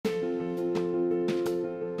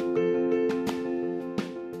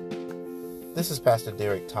This is Pastor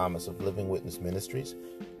Derek Thomas of Living Witness Ministries,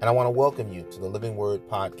 and I want to welcome you to the Living Word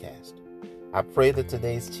Podcast. I pray that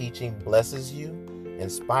today's teaching blesses you,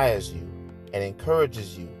 inspires you, and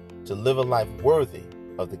encourages you to live a life worthy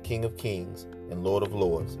of the King of Kings and Lord of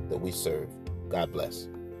Lords that we serve. God bless.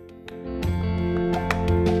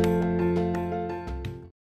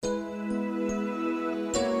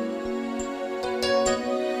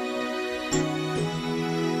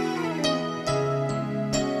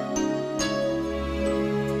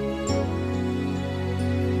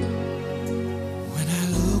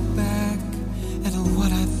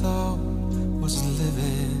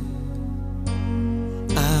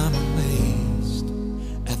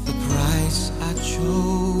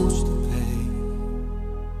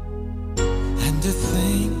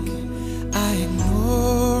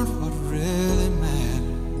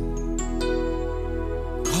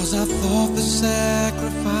 I thought the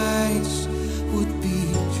sacrifice would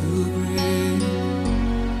be too great.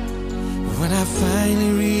 When I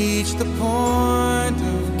finally reached the point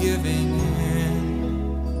of giving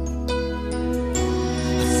in,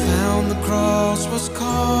 I found the cross was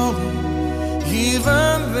calling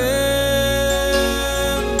even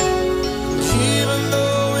then. Even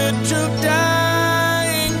though it took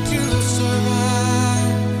dying to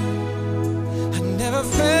survive, I never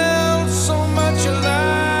felt so much alive.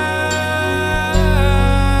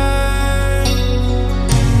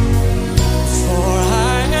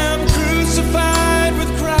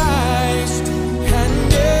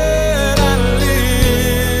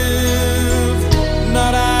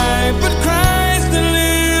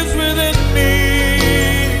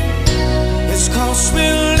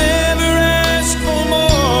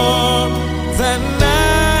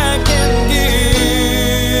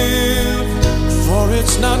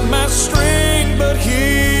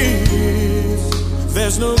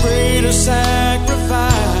 There's no greater sacrifice,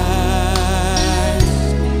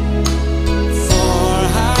 for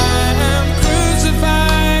I am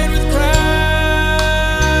crucified with Christ,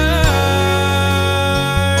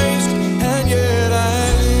 and yet I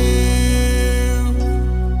live.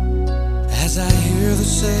 As I hear the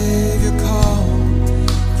Savior call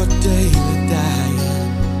for daily dying,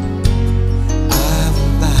 I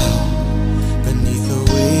will bow beneath the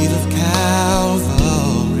weight of Calvary.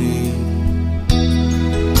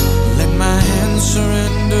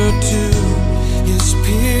 Surrender to His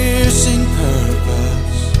piercing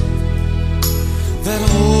purpose that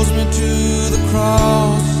holds me to the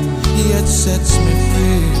cross, yet sets me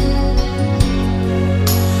free.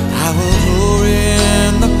 I will glory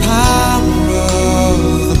in the power of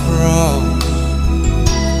the cross.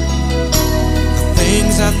 The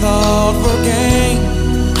things I thought were gain,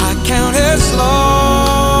 I count as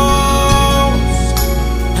loss,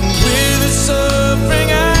 and with the suffering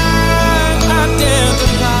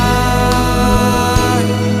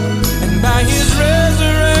and by His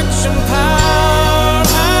resurrection power I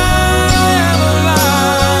am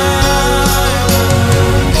alive.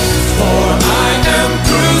 For I am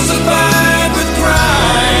crucified with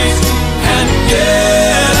Christ, and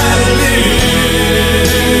yet I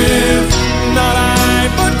live. Not I,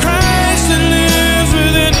 but Christ that lives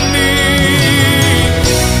within me.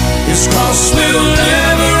 His cross will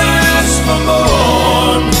never ask for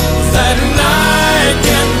more than I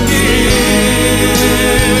can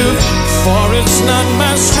give, for it's not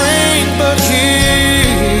my strength but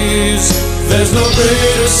His. There's no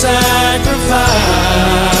greater sacrifice,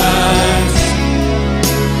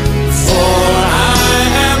 for I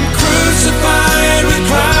am crucified with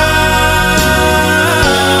Christ,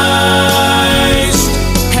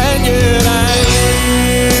 and yet I live.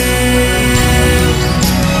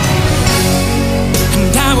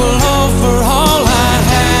 And I will offer all I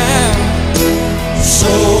have,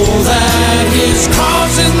 so that His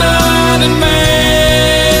cross is not in vain.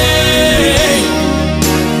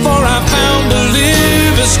 For I found to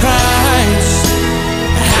live is Christ,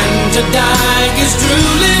 and to die is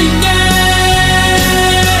truly gain.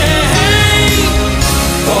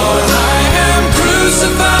 For I am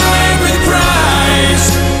crucified with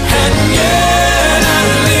Christ, and yet I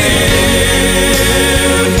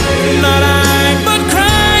live. Not I, but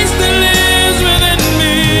Christ that lives within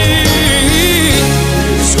me.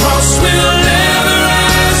 His cross will never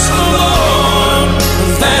ask for more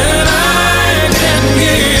than I can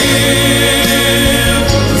give,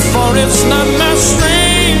 for it's not my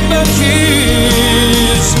strength but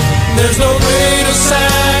His.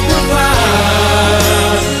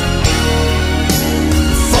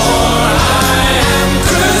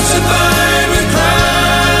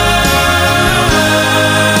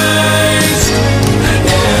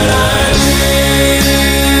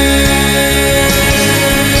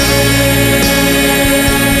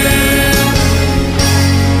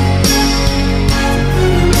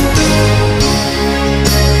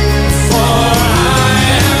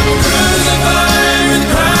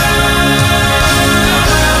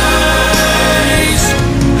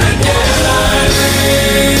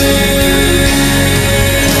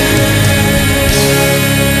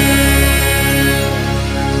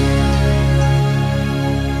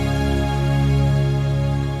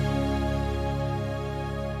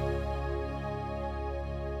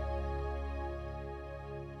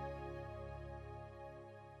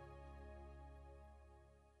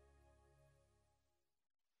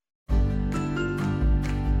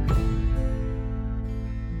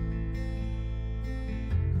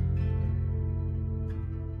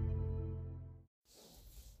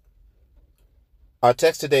 Our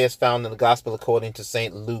text today is found in the Gospel according to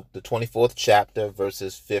St. Luke, the 24th chapter,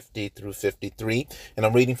 verses 50 through 53, and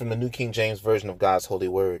I'm reading from the New King James Version of God's holy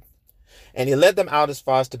word. And he led them out as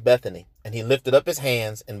far as to Bethany, and he lifted up his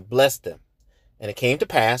hands and blessed them. And it came to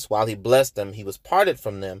pass, while he blessed them, he was parted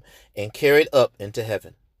from them and carried up into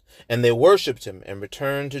heaven. And they worshipped him and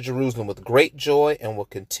returned to Jerusalem with great joy and were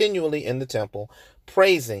continually in the temple,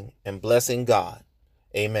 praising and blessing God.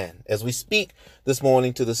 Amen. As we speak this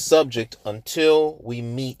morning to the subject, until we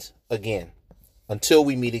meet again. Until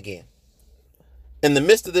we meet again. In the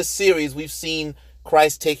midst of this series, we've seen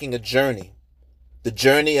Christ taking a journey. The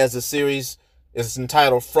journey, as the series is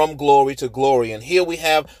entitled, From Glory to Glory. And here we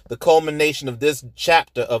have the culmination of this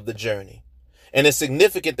chapter of the journey. And it's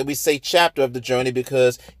significant that we say chapter of the journey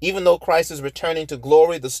because even though Christ is returning to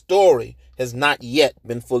glory, the story has not yet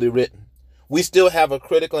been fully written. We still have a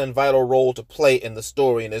critical and vital role to play in the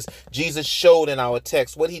story. And as Jesus showed in our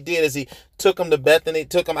text, what he did is he took him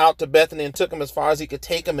out to Bethany and took him as far as he could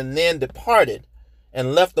take him and then departed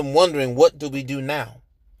and left them wondering, what do we do now?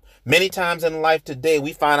 Many times in life today,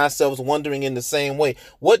 we find ourselves wondering in the same way.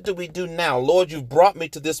 What do we do now? Lord, you've brought me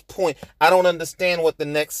to this point. I don't understand what the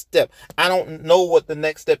next step. I don't know what the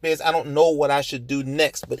next step is. I don't know what I should do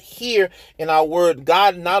next. But here in our word,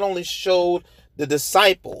 God not only showed the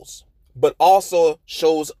disciples, but also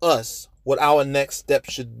shows us what our next step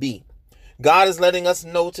should be. God is letting us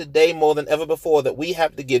know today more than ever before that we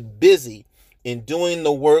have to get busy in doing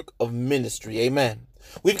the work of ministry. Amen.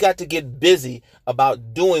 We've got to get busy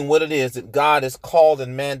about doing what it is that God has called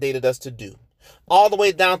and mandated us to do. All the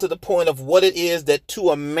way down to the point of what it is that to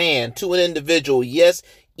a man, to an individual, yes,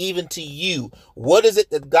 even to you, what is it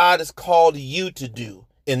that God has called you to do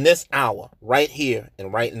in this hour, right here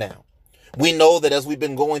and right now? We know that as we've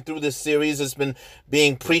been going through this series, it's been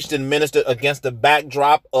being preached and ministered against the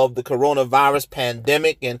backdrop of the coronavirus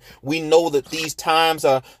pandemic. And we know that these times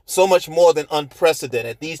are so much more than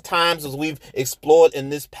unprecedented. These times, as we've explored in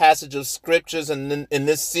this passage of scriptures and in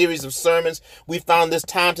this series of sermons, we found this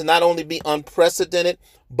time to not only be unprecedented,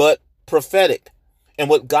 but prophetic. And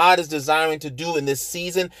what God is desiring to do in this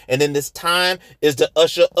season and in this time is to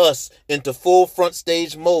usher us into full front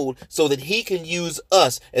stage mode so that he can use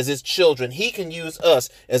us as his children. He can use us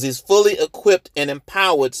as his fully equipped and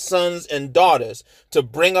empowered sons and daughters to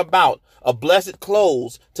bring about a blessed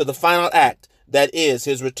close to the final act, that is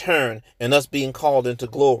his return and us being called into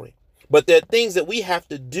glory. But there are things that we have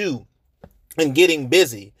to do in getting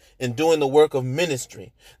busy in doing the work of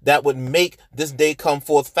ministry that would make this day come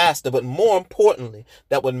forth faster, but more importantly,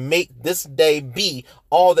 that would make this day be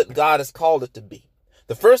all that God has called it to be.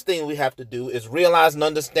 The first thing we have to do is realize and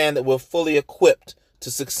understand that we're fully equipped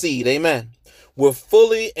to succeed. Amen. We're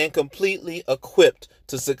fully and completely equipped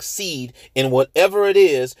to succeed in whatever it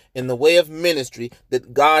is in the way of ministry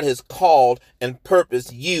that God has called and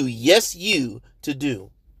purposed you, yes, you, to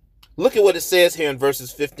do. Look at what it says here in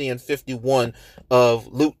verses 50 and 51 of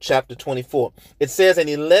Luke chapter 24. It says, and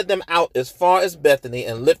he led them out as far as Bethany,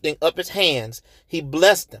 and lifting up his hands, he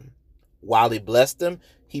blessed them. While he blessed them,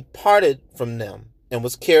 he parted from them and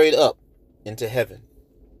was carried up into heaven.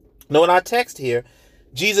 Now in our text here,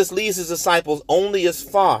 Jesus leads his disciples only as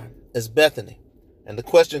far as Bethany. And the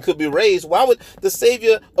question could be raised, why would the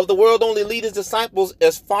Savior of the world only lead his disciples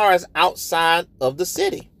as far as outside of the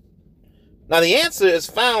city? Now, the answer is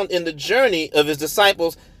found in the journey of his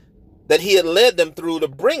disciples that he had led them through to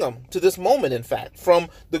bring them to this moment, in fact. From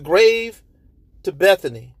the grave to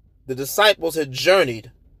Bethany, the disciples had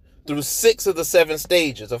journeyed through 6 of the 7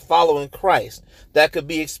 stages of following Christ that could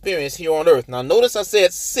be experienced here on earth. Now, notice I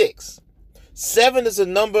said 6. 7 is a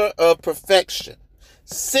number of perfection.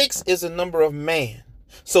 6 is a number of man.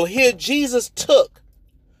 So here Jesus took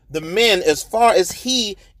the men as far as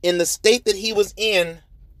he, in the state that he was in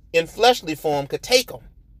fleshly form, could take them.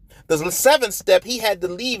 The 7th step, he had to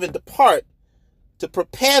leave and depart to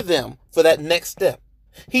prepare them for that next step.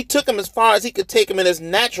 He took them as far as he could take them in his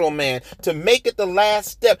natural man. To make it the last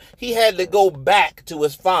step, he had to go back to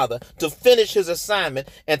his Father to finish his assignment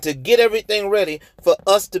and to get everything ready for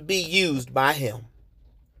us to be used by him.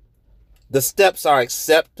 The steps are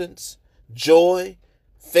acceptance, joy,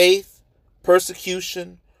 faith,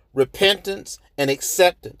 persecution, repentance, and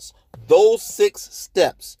acceptance. Those 6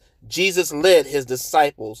 steps Jesus led his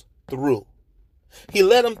disciples through. He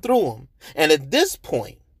led them through them. And at this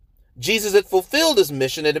point, Jesus had fulfilled his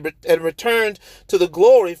mission and had returned to the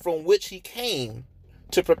glory from which he came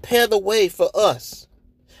to prepare the way for us.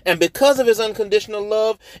 And because of his unconditional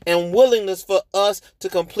love and willingness for us to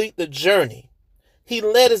complete the journey, he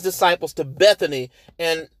led his disciples to Bethany.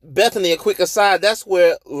 And Bethany, a quick aside, that's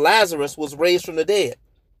where Lazarus was raised from the dead.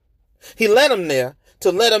 He led them there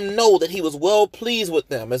to let them know that he was well pleased with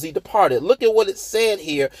them as he departed. Look at what it said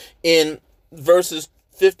here in verses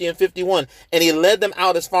 50 and 51. And he led them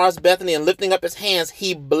out as far as Bethany, and lifting up his hands,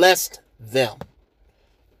 he blessed them.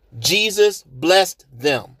 Jesus blessed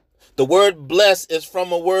them. The word bless is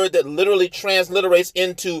from a word that literally transliterates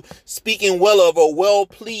into speaking well of or well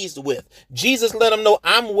pleased with. Jesus let them know,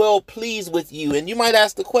 I'm well pleased with you. And you might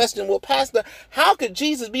ask the question, well, Pastor, how could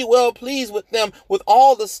Jesus be well pleased with them with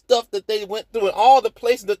all the stuff that they went through and all the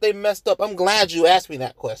places that they messed up? I'm glad you asked me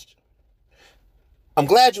that question. I'm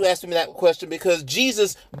glad you asked me that question, because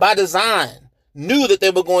Jesus, by design, knew that they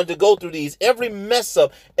were going to go through these. Every mess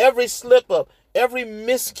up, every slip up, every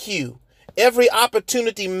miscue, every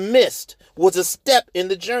opportunity missed was a step in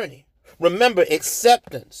the journey. Remember,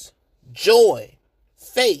 acceptance, joy,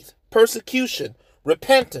 faith, persecution,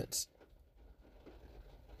 repentance,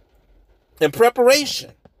 and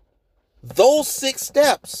preparation. Those 6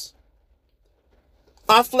 steps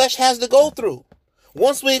our flesh has to go through.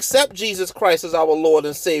 Once we accept Jesus Christ as our Lord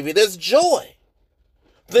and Savior, there's joy.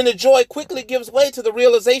 Then the joy quickly gives way to the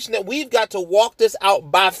realization that we've got to walk this out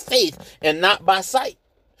by faith and not by sight.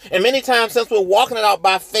 And many times, since we're walking it out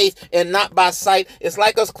by faith and not by sight, it's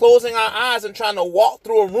like us closing our eyes and trying to walk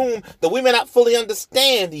through a room that we may not fully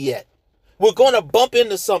understand yet. We're going to bump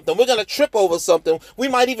into something. We're going to trip over something. We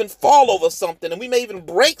might even fall over something, and we may even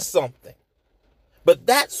break something. But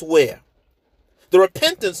that's where the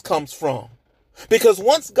repentance comes from. Because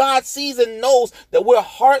once God sees and knows that we're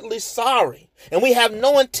heartily sorry and we have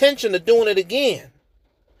no intention of doing it again,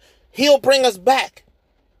 he'll bring us back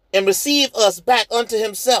and receive us back unto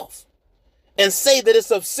himself and say that it's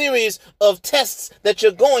a series of tests that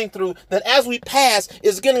you're going through that as we pass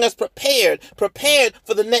is getting us prepared for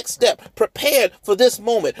the next step, prepared for this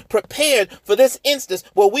moment, prepared for this instance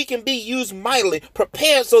where we can be used mightily,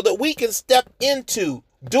 prepared so that we can step into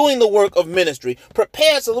doing the work of ministry,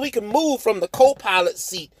 prepared so that we can move from the co-pilot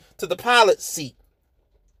seat to the pilot seat.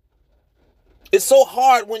 It's so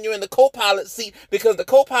hard when you're in the co-pilot seat, because the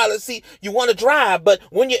co-pilot seat, you want to drive. But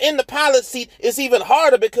when you're in the pilot seat, it's even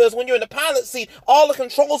harder, because when you're in the pilot seat, all the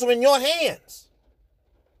controls are in your hands.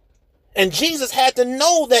 And Jesus had to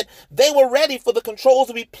know that they were ready for the controls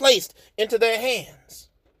to be placed into their hands.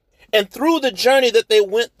 And through the journey that they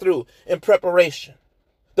went through in preparation,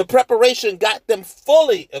 the preparation got them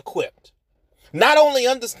fully equipped. Not only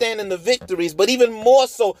understanding the victories, but even more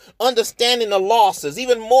so understanding the losses,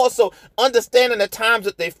 even more so understanding the times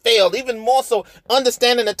that they failed, even more so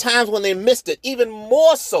understanding the times when they missed it, even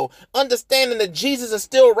more so understanding that Jesus is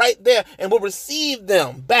still right there and will receive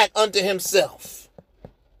them back unto himself.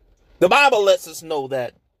 The Bible lets us know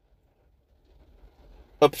that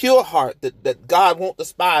a pure heart, that God won't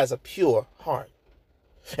despise a pure heart.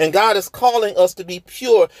 And God is calling us to be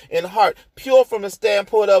pure in heart, pure from the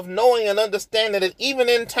standpoint of knowing and understanding that even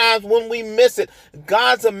in times when we miss it,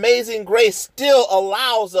 God's amazing grace still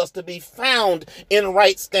allows us to be found in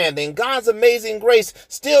right standing. God's amazing grace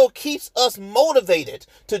still keeps us motivated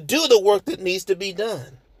to do the work that needs to be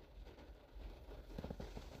done.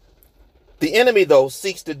 The enemy, though,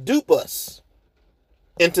 seeks to dupe us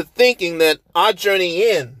into thinking that our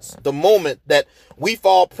journey ends the moment that we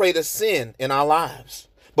fall prey to sin in our lives.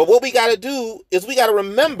 But what we got to do is we got to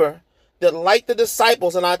remember that, like the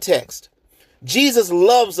disciples in our text, Jesus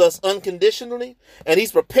loves us unconditionally, and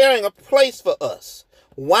he's preparing a place for us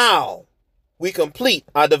while we complete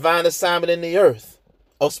our divine assignment in the earth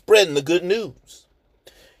of spreading the good news.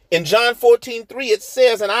 In John 14:3, it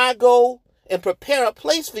says, and I go and prepare a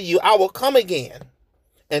place for you. I will come again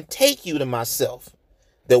and take you to myself,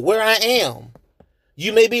 that where I am,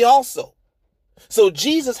 you may be also. So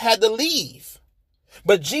Jesus had to leave.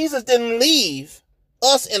 But Jesus didn't leave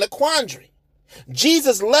us in a quandary.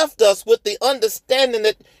 Jesus left us with the understanding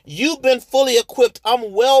that you've been fully equipped.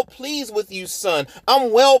 I'm well pleased with you, son.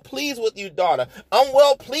 I'm well pleased with you, daughter. I'm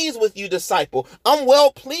well pleased with you, disciple. I'm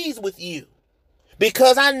well pleased with you,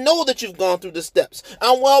 because I know that you've gone through the steps.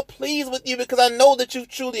 I'm well pleased with you because I know that you've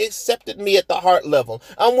truly accepted me at the heart level.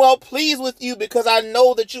 I'm well pleased with you because I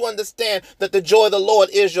know that you understand that the joy of the Lord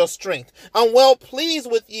is your strength. I'm well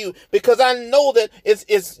pleased with you because I know that it's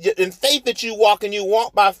in faith that you walk, and you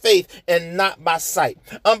walk by faith and not by sight.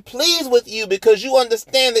 I'm pleased with you because you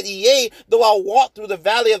understand that, yea, though I walk through the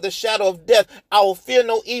valley of the shadow of death, I will fear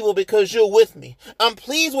no evil because you're with me. I'm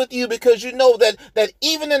pleased with you because you know that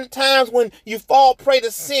even in times when you fall prey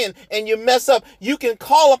to sin and you mess up, you can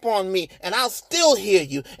call upon me and I'll still hear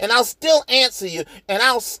you, and I'll still answer you, and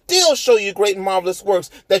I'll still show you great and marvelous works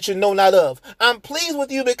that you know not of. I'm pleased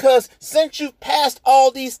with you because since you've passed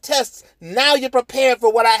all these tests, now you're prepared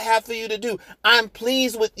for what I have for you to do. I'm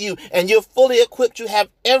pleased with you, and you're fully equipped. You have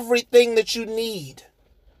everything that you need.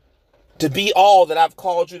 to be all that I've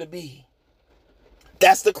called you to be.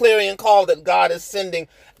 That's the clarion call that God is sending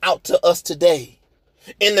out to us today.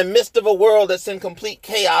 In the midst of a world that's in complete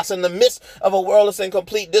chaos, in the midst of a world that's in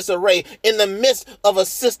complete disarray, in the midst of a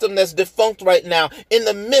system that's defunct right now, in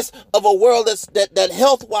the midst of a world that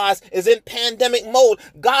health-wise is in pandemic mode,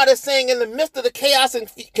 God is saying, in the midst of the chaos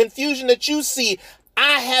and confusion that you see,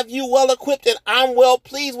 I have you well equipped and I'm well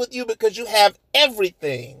pleased with you because you have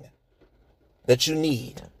everything that you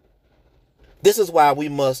need. This is why we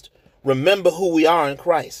must remember who we are in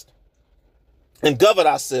Christ and govern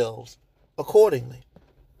ourselves accordingly.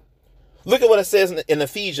 Look at what it says in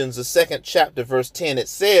Ephesians, the 2nd chapter, verse 10. It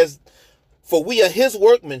says, for we are his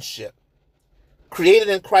workmanship, created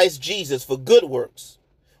in Christ Jesus for good works,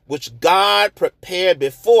 which God prepared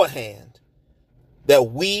beforehand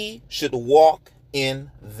that we should walk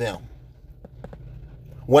in them.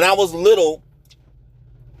 When I was little,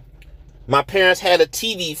 my parents had a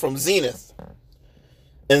TV from Zenith.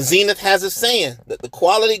 And Zenith has a saying that the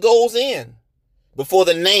quality goes in before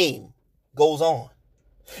the name goes on.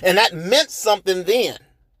 And that meant something then,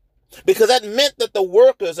 because that meant that the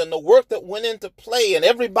workers and the work that went into play and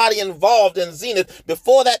everybody involved in Zenith,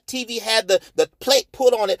 before that TV had the plate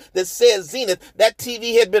put on it that says Zenith, that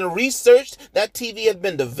TV had been researched, that TV had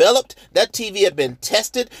been developed, that TV had been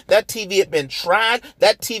tested, that TV had been tried,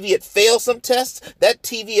 that TV had failed some tests, that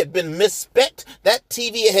TV had been misspec'd, that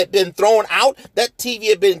TV had been thrown out, that TV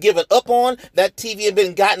had been given up on, that TV had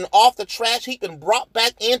been gotten off the trash heap and brought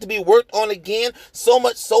back in to be worked on again, so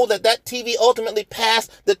much so that that TV ultimately passed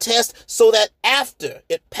the test, so that after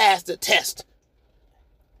it passed the test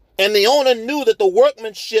and the owner knew that the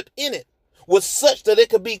workmanship in it was such that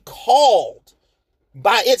it could be called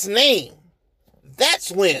by its name,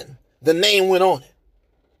 that's when the name went on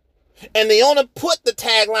it. And the owner put the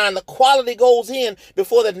tagline, the quality goes in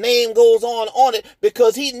before the name goes on it,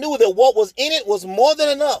 because he knew that what was in it was more than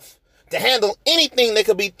enough to handle anything that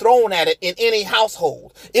could be thrown at it in any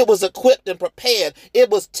household. It was equipped and prepared. It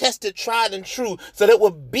was tested, tried, and true, so that it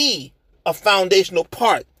would be a foundational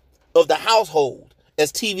part of the household,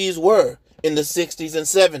 as TVs were in the 60s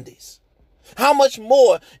and 70s. How much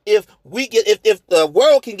more if the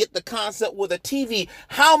world can get the concept with a TV,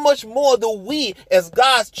 how much more do we as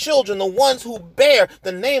God's children, the ones who bear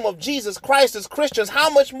the name of Jesus Christ as Christians, how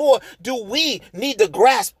much more do we need to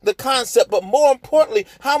grasp the concept? But more importantly,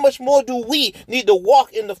 how much more do we need to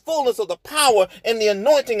walk in the fullness of the power and the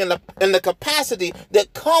anointing and the capacity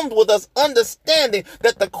that comes with us understanding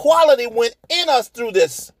that the quality went in us through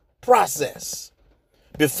this process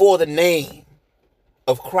before the name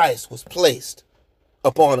of Christ was placed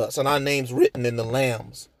upon us and our names written in the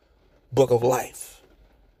Lamb's book of life.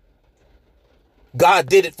 God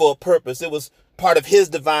did it for a purpose. It was part of his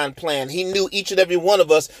divine plan. He knew each and every one of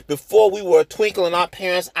us before we were a twinkle in our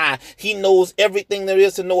parents' eye. He knows everything there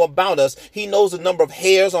is to know about us. He knows the number of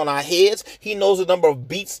hairs on our heads. He knows the number of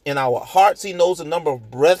beats in our hearts. He knows the number of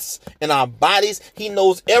breaths in our bodies. He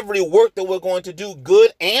knows every work that we're going to do,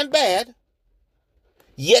 good and bad.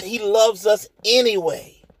 Yet he loves us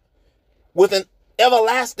anyway with an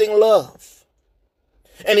everlasting love.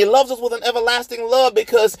 And he loves us with an everlasting love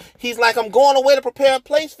because he's like, I'm going away to prepare a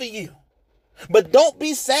place for you. But don't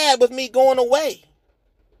be sad with me going away.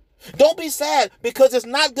 Don't be sad, because it's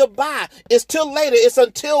not goodbye. It's till later. It's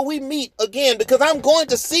until we meet again, because I'm going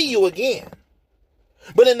to see you again.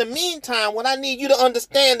 But in the meantime, what I need you to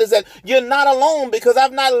understand is that you're not alone, because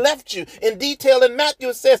I've not left you. In detail in Matthew,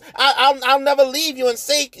 it says, I'll never leave you and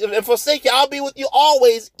forsake you. I'll be with you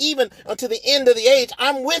always, even until the end of the age.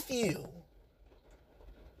 I'm with you.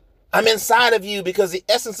 I'm inside of you because the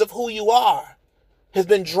essence of who you are has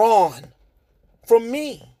been drawn from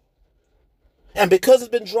me. And because it's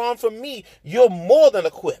been drawn from me, you're more than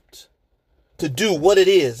equipped to do what it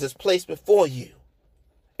is that's placed before you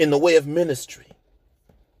in the way of ministry.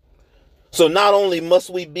 So not only must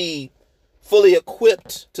we be fully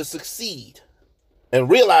equipped to succeed and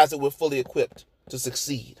realize that we're fully equipped to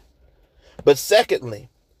succeed, but secondly,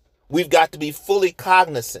 we've got to be fully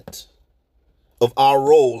cognizant of our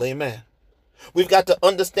role. Amen. We've got to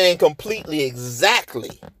understand completely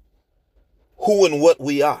exactly who and what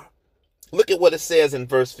we are. Look at what it says in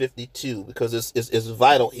verse 52, because it's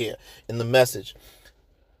vital here in the message.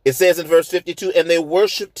 It says in verse 52, and they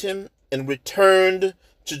worshiped him and returned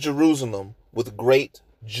to Jerusalem with great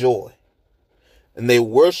joy. And they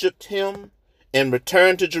worshiped him and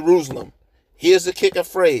returned to Jerusalem. Here's the kicker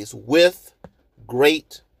phrase: with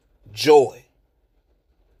great joy.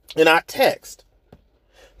 In our text,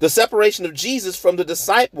 the separation of Jesus from the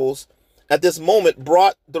disciples at this moment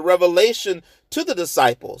brought the revelation to the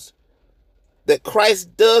disciples that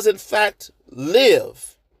Christ does in fact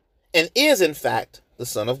live and is in fact the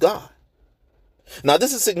Son of God. Now,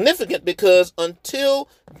 this is significant because until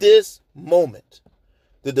this moment,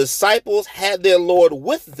 the disciples had their Lord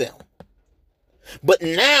with them. But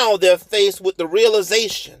now they're faced with the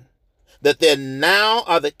realization that they now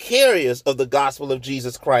are the carriers of the gospel of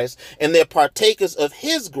Jesus Christ, and they're partakers of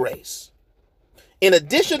his grace. In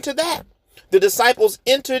addition to that, the disciples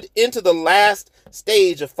entered into the last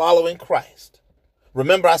stage of following Christ.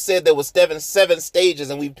 Remember, I said there was seven stages,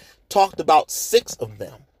 and we've talked about 6 of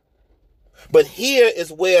them. But here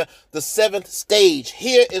is where the 7th stage,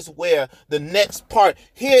 here is where the next part,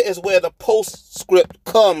 here is where the postscript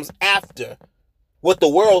comes after what the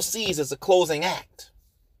world sees as a closing act.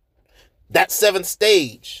 That 7th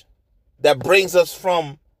stage that brings us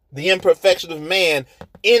from the imperfection of man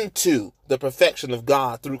into the perfection of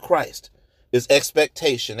God through Christ is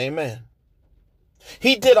expectation. Amen.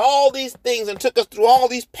 He did all these things and took us through all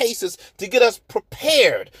these paces to get us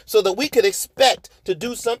prepared so that we could expect to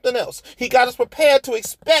do something else. He got us prepared to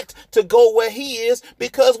expect to go where he is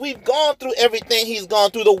because we've gone through everything he's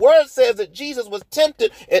gone through. The word says that Jesus was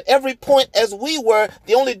tempted at every point as we were.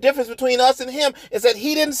 The only difference between us and him is that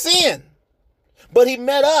he didn't sin. But he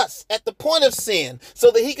met us at the point of sin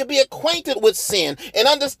so that he could be acquainted with sin and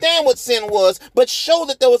understand what sin was, but show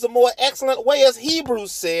that there was a more excellent way, as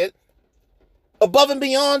Hebrews said, above and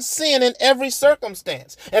beyond sin in every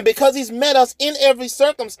circumstance. And because he's met us in every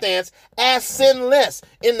circumstance as sinless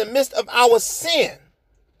in the midst of our sin,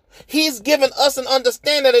 he's given us an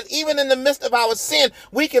understanding that even in the midst of our sin,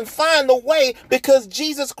 we can find the way because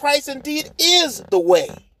Jesus Christ indeed is the way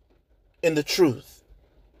and the truth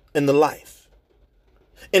and the life.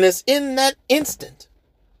 And it's in that instant,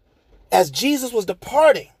 as Jesus was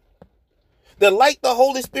departing, that like the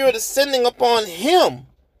Holy Spirit ascending upon him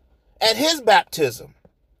at his baptism,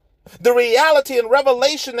 the reality and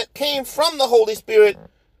revelation that came from the Holy Spirit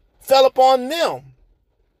fell upon them.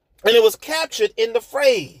 And it was captured in the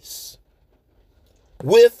phrase,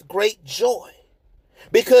 with great joy.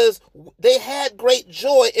 Because they had great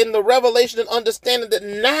joy in the revelation and understanding that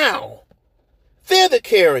now they're the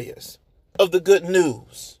carriers of the good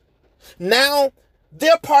news. Now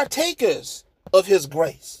they're partakers of his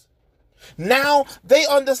grace. Now they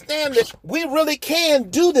understand that we really can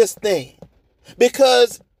do this thing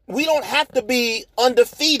because we don't have to be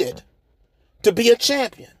undefeated to be a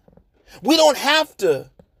champion. We don't have to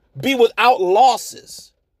be without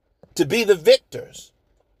losses to be the victors.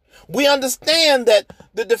 We understand that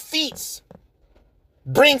the defeats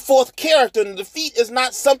bring forth character, and the defeat is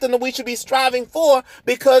not something that we should be striving for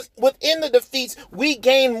because within the defeats, we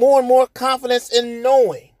gain more and more confidence in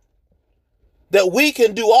knowing that we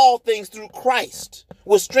can do all things through Christ,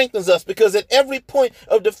 which strengthens us, because at every point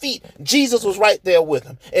of defeat, Jesus was right there with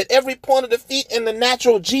him. At every point of defeat in the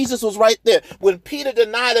natural, Jesus was right there. When Peter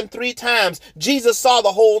denied him 3 times, Jesus saw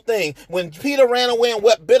the whole thing. When Peter ran away and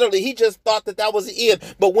wept bitterly, he just thought that that was the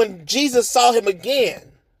end. But when Jesus saw him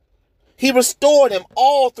again, he restored him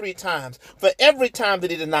all 3 times. For every time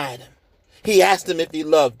that he denied him, he asked him if he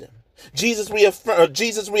loved him. Jesus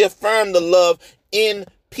reaffirmed the love in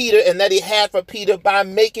Peter and that he had for Peter by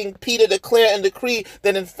making Peter declare and decree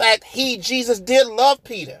that in fact Jesus did love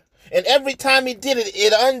Peter. And every time he did it,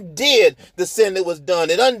 it undid the sin that was done.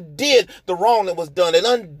 It undid the wrong that was done. It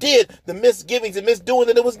undid the misgivings and misdoing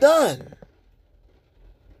that it was done.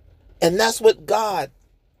 And that's what God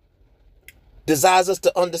desires us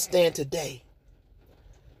to understand today.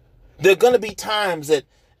 There are going to be times that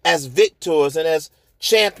as victors and as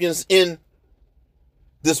champions in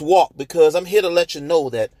this walk, because I'm here to let you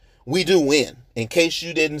know that we do win. In case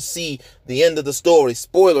you didn't see the end of the story,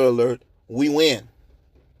 spoiler alert, we win.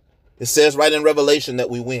 It says right in Revelation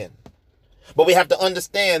that we win. But we have to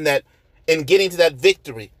understand that in getting to that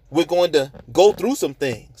victory, we're going to go through some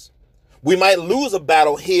things. We might lose a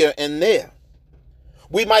battle here and there.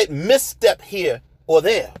 We might misstep here or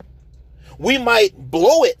there. We might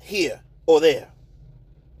blow it here or there.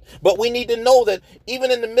 But we need to know that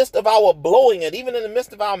even in the midst of our blowing it, even in the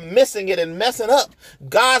midst of our missing it and messing up,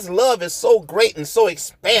 God's love is so great and so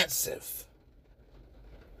expansive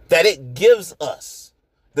that it gives us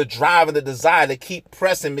the drive and the desire to keep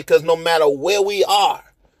pressing, because no matter where we are,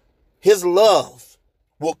 his love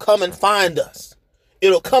will come and find us.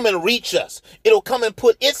 It'll come and reach us. It'll come and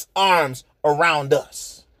put its arms around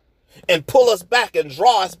us and pull us back and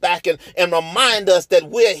draw us back and remind us that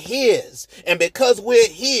we're his. And because we're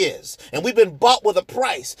his and we've been bought with a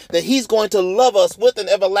price, that he's going to love us with an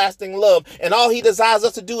everlasting love. And all he desires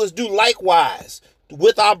us to do is do likewise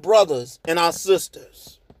with our brothers and our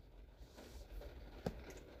sisters.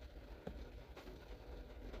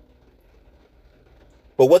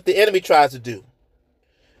 But what the enemy tries to do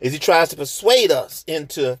is he tries to persuade us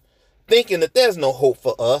into thinking that there's no hope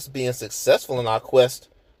for us being successful in our quest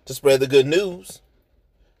to spread the good news.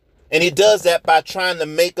 And he does that by trying to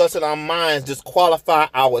make us in our minds disqualify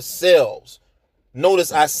ourselves.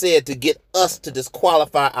 Notice I said to get us to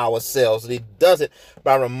disqualify ourselves. And he does it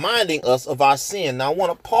by reminding us of our sin. Now I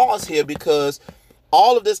want to pause here because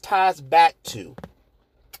all of this ties back to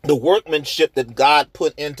the workmanship that God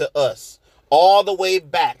put into us all the way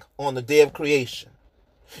back on the day of creation.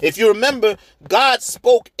 If you remember, God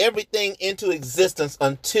spoke everything into existence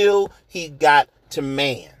until he got to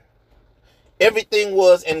man. Everything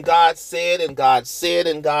was, and God said, and God said,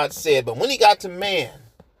 and God said. But when he got to man,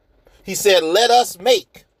 he said, let us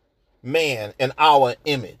make man in our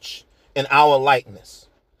image, in our likeness.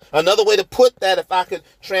 Another way to put that, if I could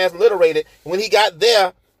transliterate it, when he got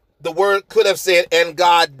there, the word could have said, and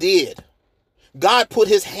God did. God put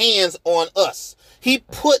his hands on us. He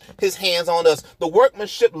put his hands on us. The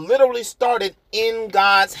workmanship literally started in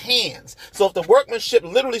God's hands. So if the workmanship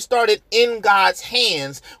literally started in God's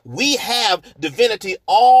hands, we have divinity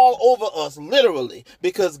all over us, literally,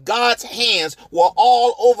 because God's hands were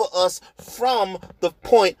all over us from the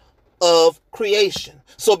point of creation.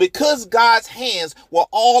 So because God's hands were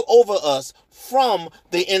all over us from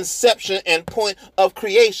the inception and point of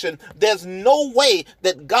creation, there's no way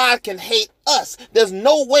that God can hate us. There's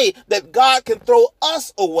no way that God can throw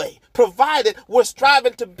us away, provided we're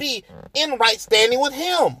striving to be in right standing with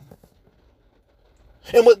him.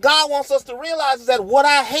 And what God wants us to realize is that what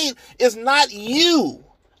I hate is not you.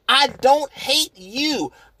 I don't hate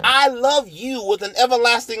you. I love you with an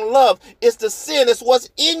everlasting love. It's the sin, it's what's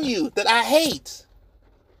in you that I hate.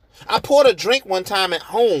 I poured a drink one time at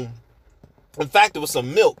home. In fact, it was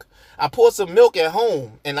some milk. I poured some milk at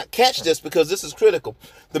home, and I catch this because this is critical.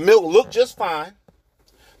 The milk looked just fine.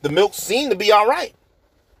 The milk seemed to be all right.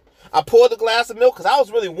 I poured the glass of milk because I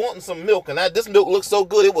was really wanting some milk, and this milk looked so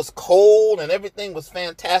good. It was cold, and everything was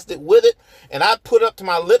fantastic with it. And I put it up to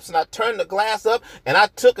my lips, and I turned the glass up, and I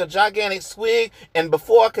took a gigantic swig. And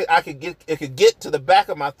before it could get to the back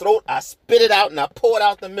of my throat, I spit it out, and I poured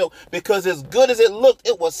out the milk because as good as it looked,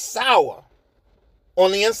 it was sour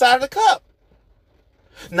on the inside of the cup.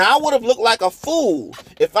 Now, I would have looked like a fool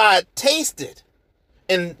if I had tasted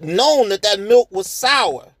and known that that milk was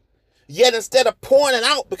sour. Yet instead of pouring it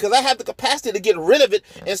out, because I have the capacity to get rid of it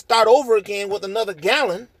and start over again with another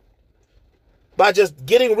gallon, by just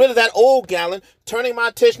getting rid of that old gallon, turning my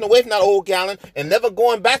attention away from that old gallon and never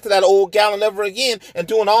going back to that old gallon ever again, and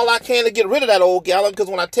doing all I can to get rid of that old gallon, because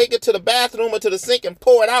when I take it to the bathroom or to the sink and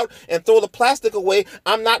pour it out and throw the plastic away,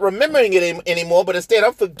 I'm not remembering it anymore, but instead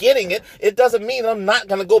I'm forgetting it. It doesn't mean I'm not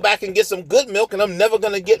going to go back and get some good milk, and I'm never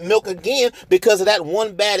going to get milk again because of that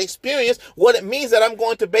one bad experience. What it means that I'm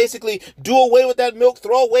going to basically do away with that milk,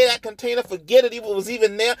 throw away that container, forget it was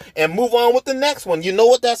even there, and move on with the next one. You know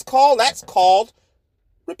what that's called? That's called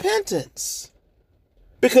repentance.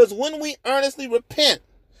 Because when we earnestly repent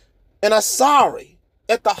and are sorry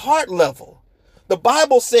at the heart level, the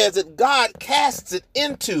Bible says that God casts it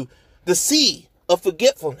into the sea of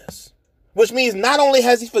forgetfulness, which means not only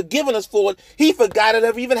has he forgiven us for it, he forgot it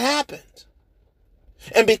ever even happened.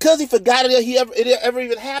 And because he forgot it ever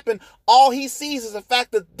even happened, all he sees is the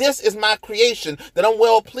fact that this is my creation that I'm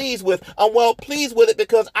well pleased with. I'm well pleased with it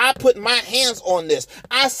because I put my hands on this.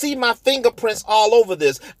 I see my fingerprints all over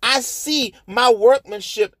this. I see my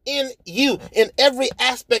workmanship in you, in every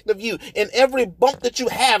aspect of you, in every bump that you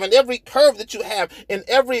have, in every curve that you have, in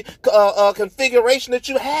every configuration that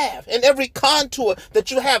you have, in every contour that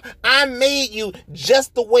you have. I made you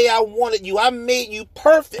just the way I wanted you. I made you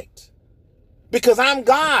perfect. Because I'm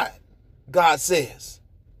God, God says.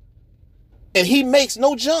 And he makes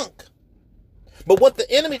no junk. But what the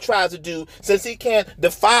enemy tries to do, since he can't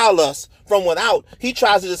defile us from without, he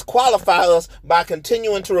tries to disqualify us by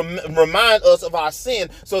continuing to remind us of our sin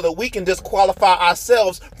so that we can disqualify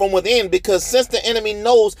ourselves from within. Because since the enemy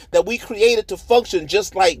knows that we created to function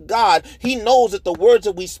just like God, he knows that the words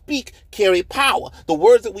that we speak carry power. The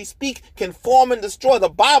words that we speak can form and destroy. The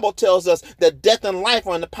Bible tells us that death and life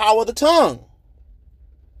are in the power of the tongue.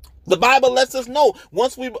 The Bible lets us know,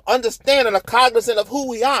 once we understand and are cognizant of who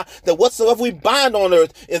we are, that whatsoever we bind on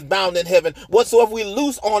earth is bound in heaven. Whatsoever we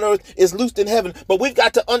loose on earth is loosed in heaven. But we've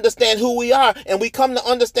got to understand who we are, and we come to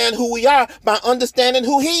understand who we are by understanding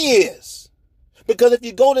who he is. Because if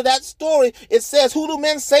you go to that story, it says, who do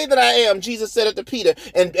men say that I am? Jesus said it to Peter.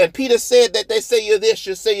 And Peter said that they say you're this,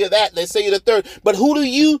 you say you're that, they say you're the third. But who do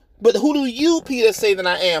you, Peter, say that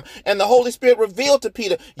I am? And the Holy Spirit revealed to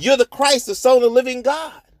Peter, you're the Christ, the Son of the living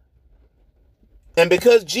God. And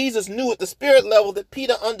because Jesus knew at the spirit level that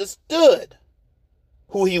Peter understood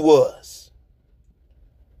who he was,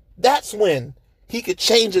 that's when he could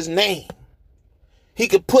change his name. He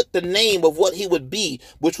could put the name of what he would be,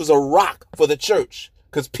 which was a rock for the church.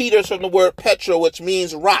 Because Peter's from the word Petra, which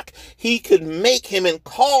means rock. He could make him and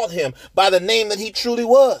call him by the name that he truly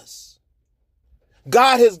was.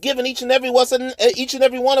 God has given each and every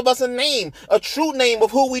one of us a name, a true name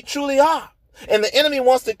of who we truly are. And the enemy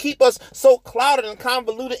wants to keep us so clouded and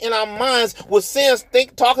convoluted in our minds with sins,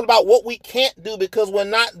 talking about what we can't do because we're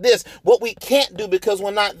not this, what we can't do because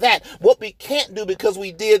we're not that, what we can't do because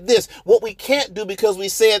we did this, what we can't do because we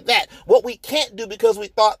said that, what we can't do because we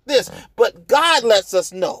thought this. But God lets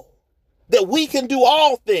us know that we can do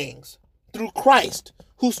all things through Christ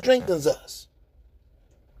who strengthens us.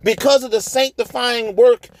 Because of the sanctifying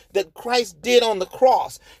work that Christ did on the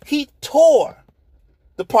cross, he tore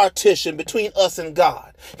the partition between us and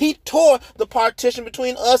God. He tore the partition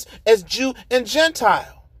between us as Jew and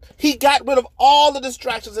Gentile. He got rid of all the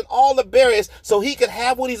distractions and all the barriers so he could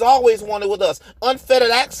have what he's always wanted with us,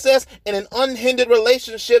 unfettered access and an unhindered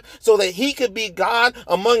relationship, so that he could be God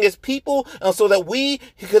among his people, and so that we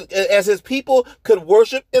could, as his people, could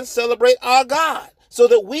worship and celebrate our God. So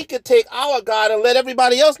that we could take our God and let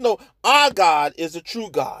everybody else know our God is the true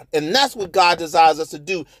God. And that's what God desires us to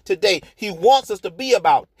do today. He wants us to be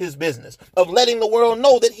about his business of letting the world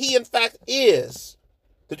know that he, in fact, is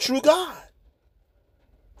the true God.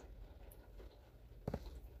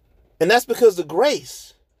 And that's because the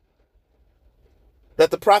grace that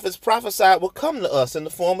the prophets prophesied will come to us in the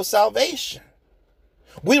form of salvation.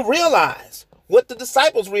 We realize what the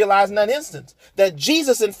disciples realized in that instance, that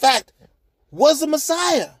Jesus, in fact, was the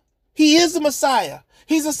Messiah. He is the Messiah.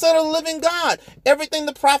 He's the Son of the living God. Everything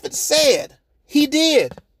the prophet said, he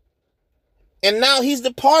did. And now he's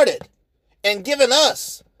departed and given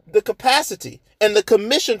us the capacity and the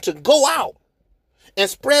commission to go out and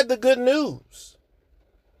spread the good news.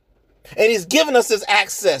 And he's given us his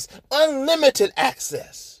access, unlimited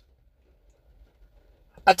access.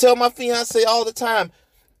 I tell my fiance all the time,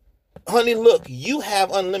 honey, look, you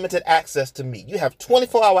have unlimited access to me. You have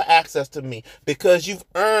 24-hour access to me because you've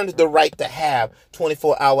earned the right to have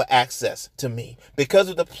 24-hour access to me because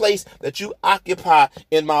of the place that you occupy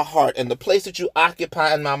in my heart and the place that you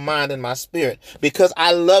occupy in my mind and my spirit. Because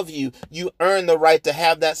I love you, you earn the right to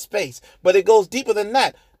have that space. But it goes deeper than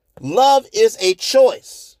that. Love is a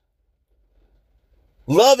choice.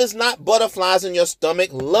 Love is not butterflies in your stomach.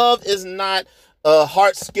 Love is not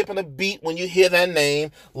heart skipping a beat when you hear that name.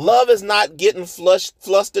 Love is not getting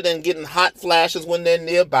flustered and getting hot flashes when they're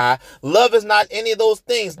nearby. Love is not any of those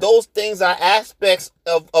things. Those things are aspects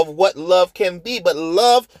of what love can be. But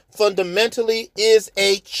love fundamentally is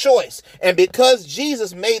a choice. And because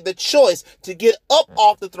Jesus made the choice to get up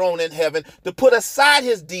off the throne in heaven, to put aside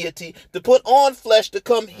his deity, to put on flesh, to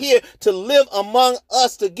come here, to live among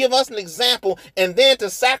us, to give us an example, and then to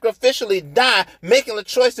sacrificially die, making the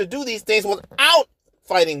choice to do these things without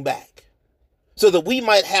fighting back, so that we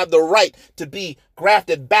might have the right to be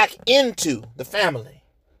grafted back into the family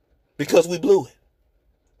because we blew it.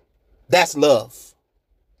 That's love.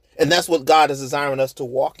 And that's what God is desiring us to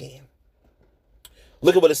walk in.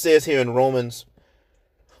 Look at what it says here in Romans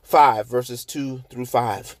 5, verses 2 through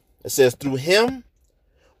 5. It says, through him,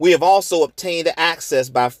 we have also obtained access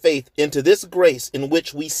by faith into this grace in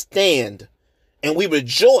which we stand, and we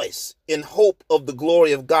rejoice in hope of the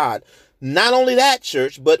glory of God. Not only that,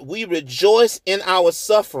 church, but we rejoice in our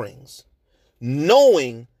sufferings,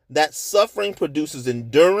 knowing that suffering produces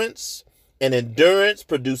endurance, and endurance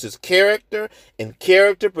produces character, and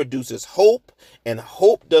character produces hope, and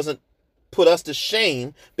hope doesn't put us to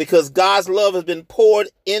shame because God's love has been poured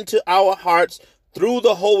into our hearts through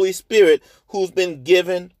the Holy Spirit who's been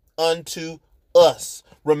given unto us.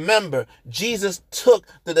 Remember, Jesus took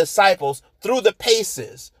the disciples through the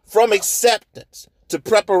paces from acceptance to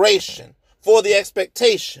preparation for the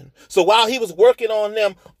expectation. So while he was working on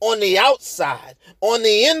them on the outside, on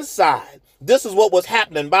the inside, this is what was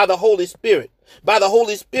happening by the Holy Spirit. By the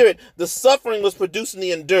Holy Spirit, the suffering was producing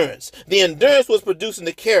the endurance. The endurance was producing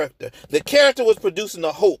the character. The character was producing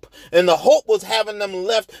the hope. And the hope was having them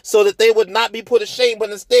left so that they would not be put to shame, but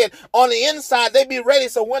instead, on the inside, they'd be ready.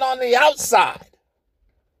 So when on the outside,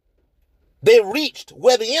 they reached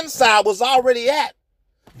where the inside was already at,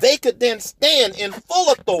 they could then stand in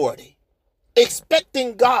full authority,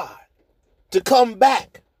 expecting God to come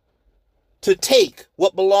back to take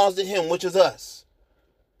what belongs to him, which is us,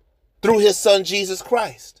 through his son, Jesus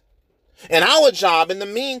Christ. And our job in the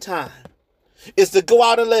meantime is to go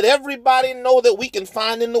out and let everybody know that we can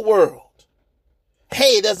find in the world,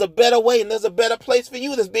 hey, there's a better way and there's a better place for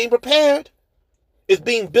you that's being prepared. It's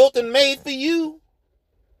being built and made for you,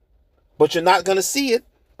 but you're not going to see it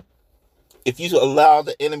if you allow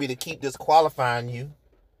the enemy to keep disqualifying you,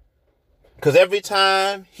 because every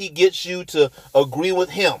time he gets you to agree with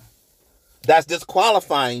him, that's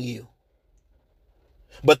disqualifying you.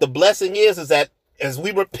 But the blessing is that as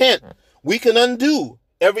we repent, we can undo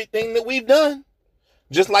everything that we've done.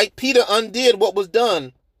 Just like Peter undid what was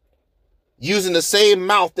done, using the same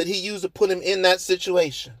mouth that he used to put him in that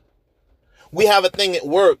situation. We have a thing at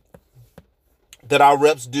work that our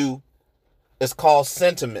reps do. It's called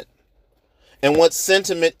sentiment. And what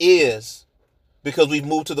sentiment is, because we've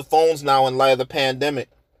moved to the phones now in light of the pandemic,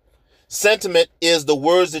 sentiment is the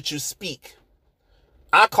words that you speak.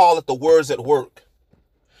 I call it the words at work.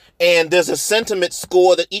 And there's a sentiment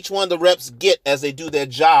score that each one of the reps get as they do their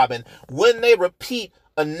job. And when they repeat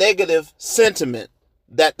a negative sentiment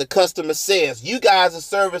that the customer says, you guys'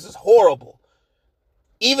 service is horrible,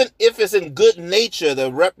 even if it's in good nature,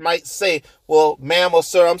 the rep might say, well, ma'am or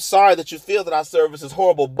sir, I'm sorry that you feel that our service is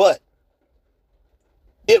horrible, but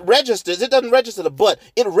it registers. It doesn't register the but.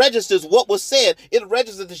 It registers what was said. It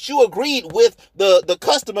registers that you agreed with the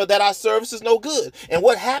customer that our service is no good. And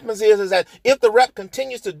what happens is that if the rep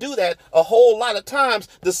continues to do that a whole lot of times,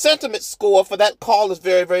 the sentiment score for that call is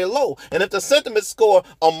very, very low. And if the sentiment score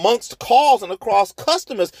amongst calls and across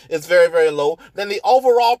customers is very, very low, then the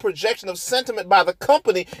overall projection of sentiment by the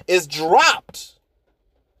company is dropped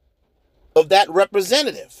of that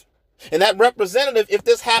representative. And that representative, if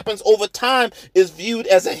this happens over time, is viewed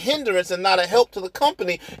as a hindrance and not a help to the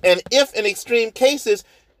company. And if in extreme cases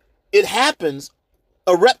it happens,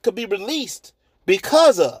 a rep could be released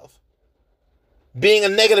because of being a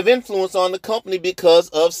negative influence on the company because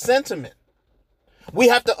of sentiment. We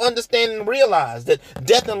have to understand and realize that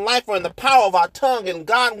death and life are in the power of our tongue, and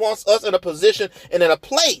God wants us in a position and in a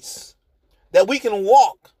place that we can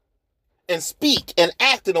walk and speak and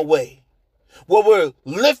act in a way where we're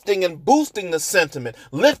lifting and boosting the sentiment,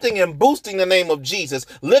 lifting and boosting the name of Jesus,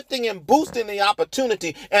 lifting and boosting the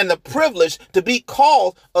opportunity and the privilege to be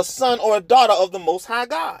called a son or a daughter of the Most High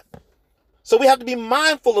God. So we have to be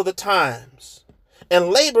mindful of the times and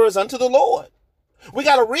laborers unto the Lord. We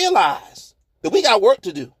got to realize that we got work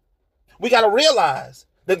to do. We got to realize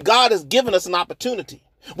that God has given us an opportunity.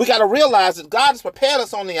 We got to realize that God has prepared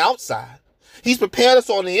us on the outside. He's prepared us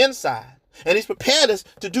on the inside. And he's prepared us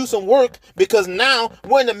to do some work, because now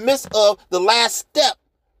we're in the midst of the last step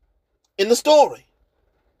in the story.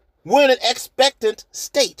 We're in an expectant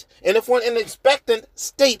state. And if we're in an expectant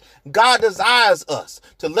state, God desires us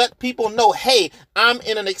to let people know, hey, I'm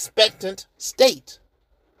in an expectant state.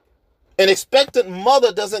 An expectant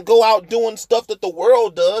mother doesn't go out doing stuff that the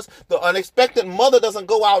world does. The unexpectant mother doesn't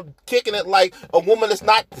go out kicking it like a woman that's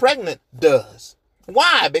not pregnant does.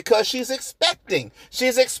 Why? Because she's expecting.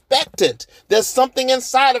 She's expectant. There's something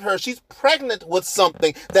inside of her. She's pregnant with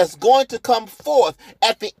something that's going to come forth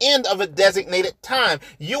at the end of a designated time.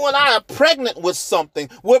 You and I are pregnant with something.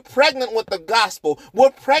 We're pregnant with the gospel.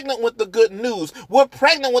 We're pregnant with the good news. We're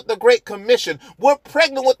pregnant with the Great Commission. We're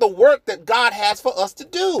pregnant with the work that God has for us to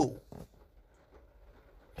do.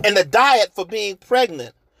 And the diet for being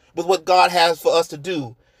pregnant with what God has for us to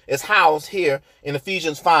do is housed here in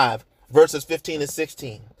Ephesians 5. Verses 15 and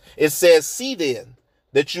 16. It says, see then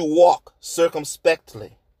that you walk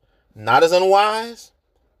circumspectly, not as unwise,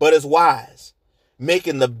 but as wise,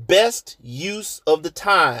 making the best use of the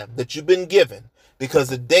time that you've been given, because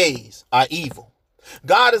the days are evil.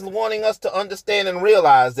 God is wanting us to understand and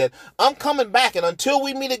realize that I'm coming back, and until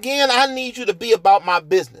we meet again, I need you to be about my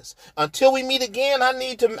business. Until we meet again, I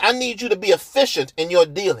need you to be efficient in your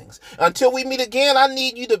dealings. Until we meet again, I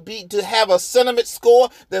need you to have a sentiment score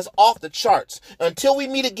that's off the charts. Until we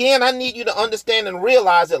meet again, I need you to understand and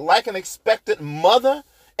realize that, like an expectant mother,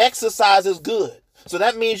 exercise is good. So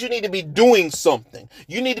that means you need to be doing something.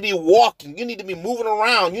 You need to be walking. You need to be moving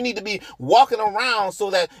around. You need to be walking around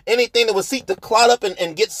so that anything that would seek to clot up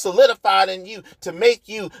and get solidified in you to make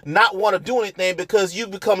you not want to do anything, because you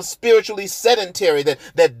become spiritually sedentary.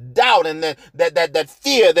 That doubt and that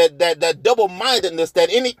fear, that double-mindedness, that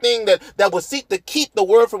anything that would seek to keep the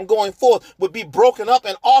word from going forth would be broken up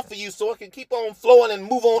and off of you so it can keep on flowing and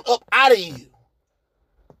move on up out of you.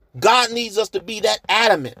 God needs us to be that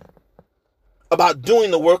adamant about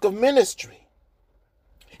doing the work of ministry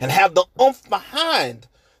and have the oomph behind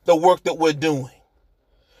the work that we're doing,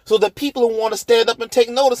 so that people who want to stand up and take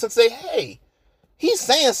notice and say, hey, he's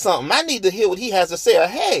saying something, I need to hear what he has to say. Or,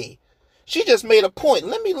 hey, she just made a point,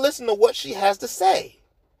 let me listen to what she has to say.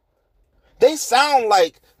 They sound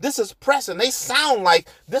like this is pressing. They sound like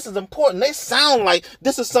this is important. They sound like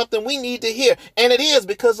this is something we need to hear. And it is,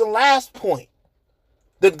 because the last point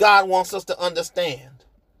that God wants us to understand,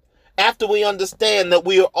 after we understand that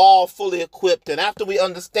we are all fully equipped, and after we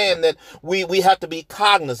understand that we have to be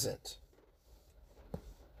cognizant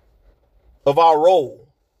of our role,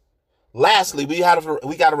 lastly, we got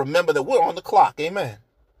to remember that we're on the clock. Amen.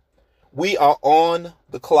 We are on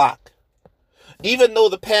the clock. Even though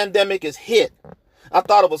the pandemic is hit, I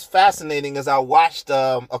thought it was fascinating as I watched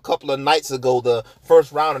a couple of nights ago the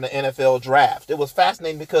first round of the NFL draft. It was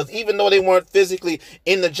fascinating because even though they weren't physically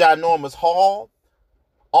in the ginormous hall,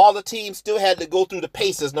 all the teams still had to go through the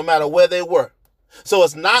paces no matter where they were. So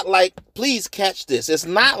it's not like, please catch this, it's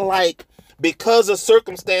not like because the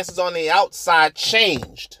circumstances on the outside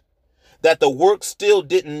changed that the work still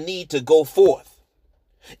didn't need to go forth.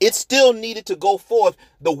 It still needed to go forth.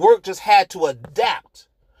 The work just had to adapt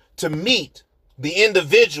to meet the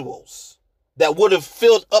individuals that would have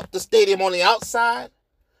filled up the stadium on the outside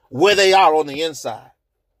where they are on the inside.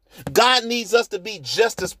 God needs us to be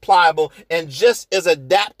just as pliable and just as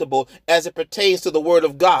adaptable as it pertains to the word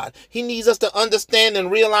of God. He needs us to understand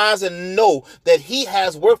and realize and know that he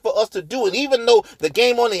has work for us to do. And even though the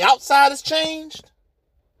game on the outside has changed,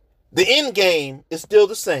 the end game is still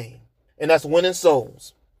the same. And that's winning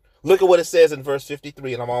souls. Look at what it says in verse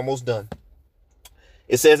 53, and I'm almost done.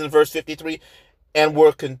 It says in verse 53, and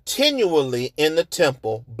were continually in the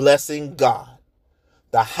temple blessing God.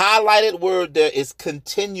 The highlighted word there is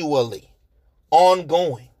continually,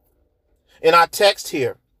 ongoing. In our text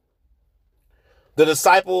here, the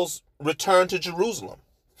disciples returned to Jerusalem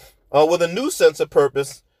with a new sense of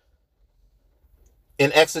purpose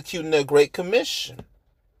in executing their Great Commission.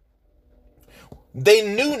 They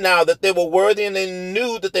knew now that they were worthy, and they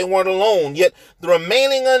knew that they weren't alone. Yet the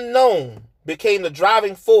remaining unknown became the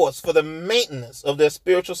driving force for the maintenance of their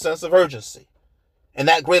spiritual sense of urgency. And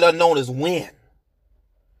that great unknown is when.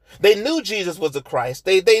 They knew Jesus was the Christ.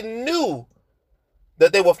 They knew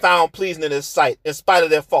that they were found pleasing in his sight in spite of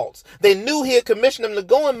their faults. They knew he had commissioned them to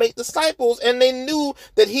go and make disciples, and they knew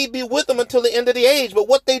that he'd be with them until the end of the age. But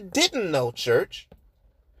what they didn't know, church,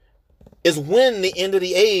 is when the end of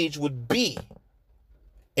the age would be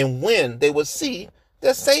and when they would see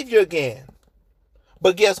their Savior again.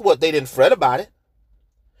 But guess what? They didn't fret about it.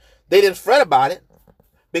 They didn't fret about it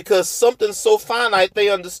because something so finite they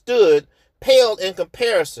understood paled in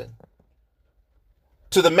comparison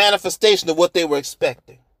to the manifestation of what they were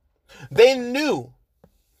expecting. They knew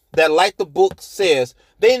that, like the book says,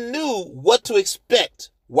 they knew what to expect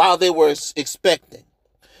while they were expecting.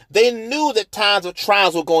 They knew that times of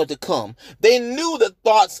trials were going to come. They knew that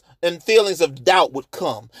thoughts and feelings of doubt would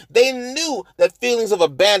come. They knew that feelings of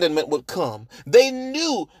abandonment would come. They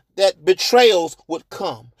knew that betrayals would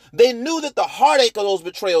come. They knew that the heartache of those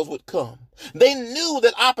betrayals would come. They knew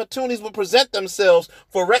that opportunities would present themselves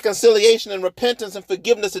for reconciliation and repentance and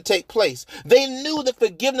forgiveness to take place. They knew that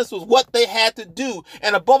forgiveness was what they had to do.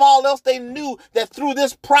 And above all else, they knew that through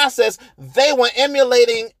this process, they were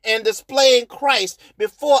emulating and displaying Christ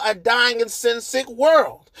before a dying and sin-sick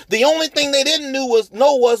world. The only thing they didn't know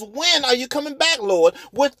was when are you coming back, Lord?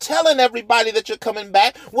 We're telling everybody that you're coming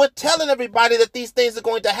back. We're telling everybody that these things are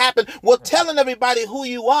going to happen. We're telling everybody who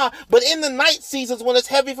you are. But in the night seasons when it's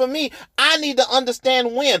heavy for me, I need to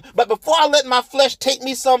understand when. But before I let my flesh take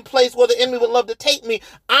me someplace where the enemy would love to take me,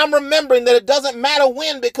 I'm remembering that it doesn't matter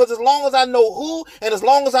when, because as long as I know who and as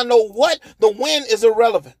long as I know what, the when is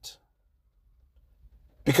irrelevant.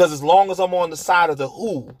 Because as long as I'm on the side of the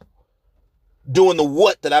who, doing the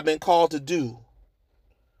what that I've been called to do,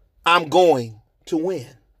 I'm going to win.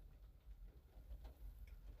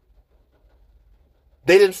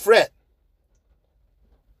 They didn't fret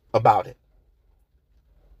about it.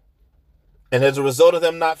 And as a result of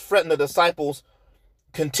them not fretting, the disciples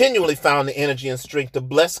continually found the energy and strength to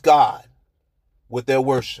bless God with their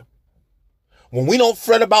worship. When we don't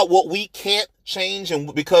fret about what we can't change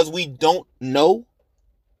and because we don't know,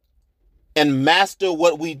 and master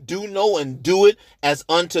what we do know and do it as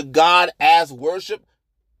unto God as worship,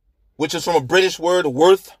 which is from a British word,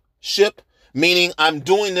 worthship, meaning I'm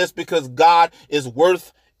doing this because God is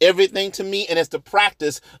worth everything to me, and it's the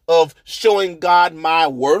practice of showing God my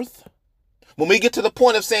worth. When we get to the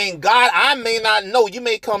point of saying, God, I may not know, you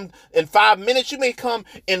may come in 5 minutes, you may come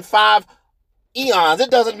in 5 eons,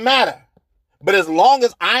 it doesn't matter. But as long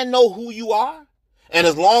as I know who you are, and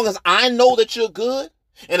as long as I know that you're good,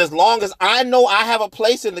 and as long as I know I have a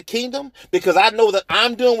place in the kingdom, because I know that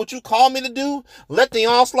I'm doing what you call me to do, let the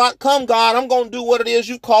onslaught come, God. I'm going to do what it is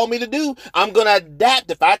you call me to do. I'm going to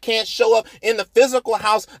adapt. If I can't show up in the physical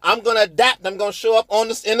house, I'm going to adapt. I'm going to show up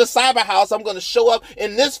in the cyber house. I'm going to show up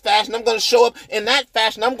in this fashion. I'm going to show up in that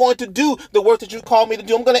fashion. I'm going to do the work that you call me to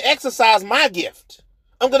do. I'm going to exercise my gift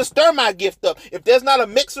I'm going to stir my gift up. If there's not a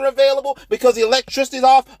mixer available because the electricity's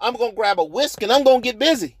off, I'm going to grab a whisk and I'm going to get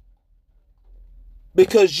busy.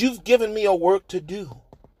 Because you've given me a work to do.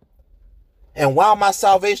 And while my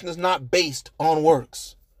salvation is not based on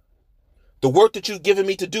works, the work that you've given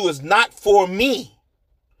me to do is not for me.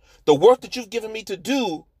 The work that you've given me to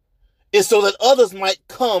do is so that others might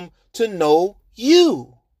come to know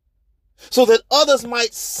you. So that others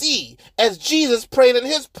might see, as Jesus prayed in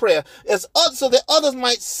his prayer, so that others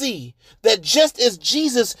might see that just as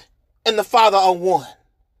Jesus and the Father are one,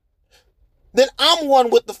 then I'm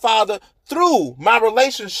one with the Father through my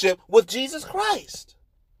relationship with Jesus Christ.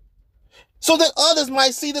 So that others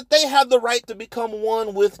might see that they have the right to become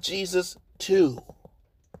one with Jesus too.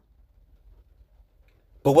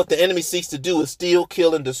 But what the enemy seeks to do is steal,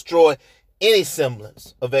 kill, and destroy any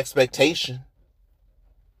semblance of expectation.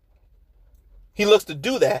 He looks to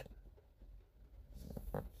do that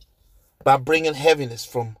by bringing heaviness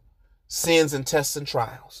from sins and tests and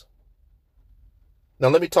trials. Now,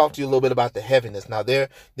 let me talk to you a little bit about the heaviness. Now, there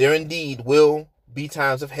indeed will be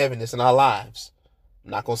times of heaviness in our lives.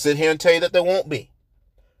 I'm not going to sit here and tell you that there won't be.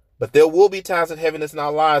 But there will be times of heaviness in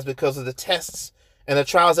our lives because of the tests and the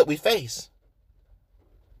trials that we face.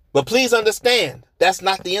 But please understand, that's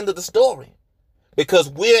not the end of the story. Because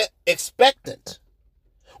we're expectant.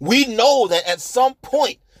 We know that at some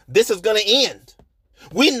point, this is going to end.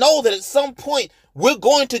 We know that at some point, we're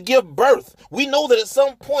going to give birth. We know that at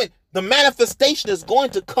some point, the manifestation is going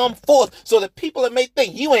to come forth so that people that may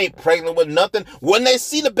think you ain't pregnant with nothing when they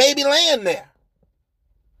see the baby laying there.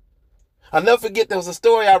 I'll never forget, there was a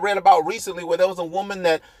story I read about recently where there was a woman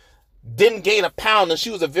that didn't gain a pound, and she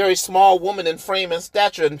was a very small woman in frame and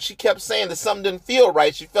stature, and she kept saying that something didn't feel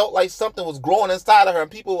right. She felt like something was growing inside of her, and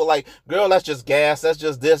people were like, girl, that's just gas, that's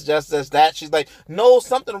just this, just that. She's like, no,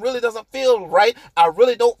 something really doesn't feel right. I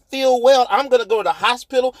really don't feel well. I'm going to go to the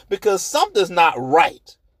hospital because something's not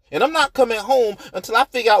right. And I'm not coming home until I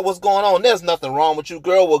figure out what's going on. There's nothing wrong with you,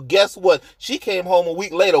 girl. Well, guess what? She came home a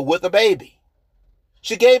week later with a baby.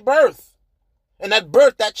 She gave birth. And that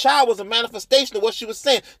birth, that child was a manifestation of what she was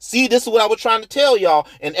saying. See, this is what I was trying to tell y'all.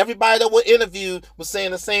 And everybody that was interviewed was saying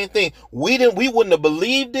the same thing. We wouldn't have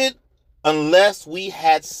believed it unless we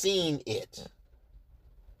had seen it.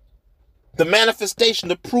 The manifestation,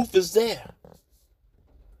 the proof is there.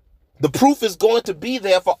 The proof is going to be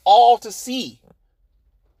there for all to see.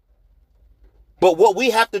 But what we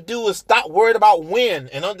have to do is stop worried about when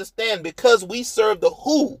and understand, because we serve the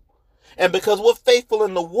who and because we're faithful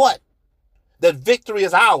in the what, that victory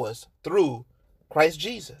is ours through Christ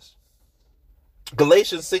Jesus.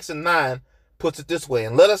 Galatians 6:9 puts it this way: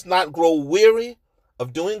 and let us not grow weary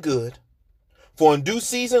of doing good, for in due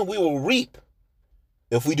season we will reap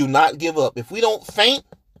if we do not give up. If we don't faint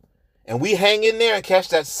and we hang in there and catch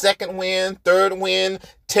that second wind, third wind,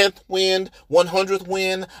 10th wind, 100th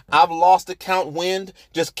wind, I've lost the count wind.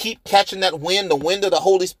 Just keep catching that wind, the wind of the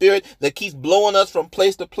Holy Spirit that keeps blowing us from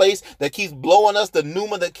place to place, that keeps blowing us, the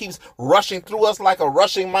pneuma that keeps rushing through us like a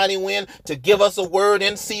rushing mighty wind, to give us a word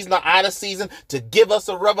in season or out of season, to give us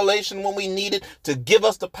a revelation when we need it, to give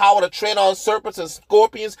us the power to tread on serpents and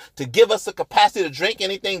scorpions, to give us the capacity to drink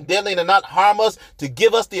anything deadly and to not harm us, to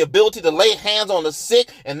give us the ability to lay hands on the sick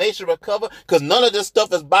and they should recover, because none of this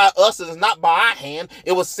stuff is by us, it is not by our hand.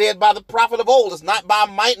 It was said by the prophet of old, it's not by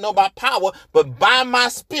might nor by power, but by my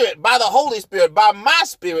spirit, by the Holy Spirit, by my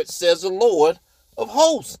spirit, says the Lord of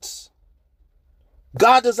hosts.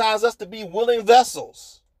 God desires us to be willing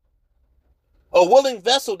vessels. A willing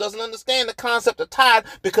vessel doesn't understand the concept of tithe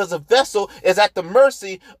because a vessel is at the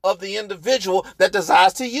mercy of the individual that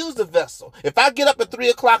desires to use the vessel. If I get up at 3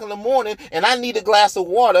 o'clock in the morning and I need a glass of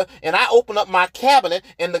water and I open up my cabinet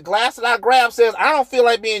and the glass that I grab says, I don't feel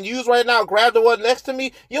like being used right now, grab the one next to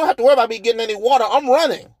me, you don't have to worry about me getting any water. I'm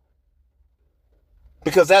running.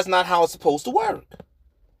 Because that's not how it's supposed to work.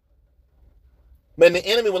 Man, the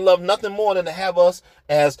enemy would love nothing more than to have us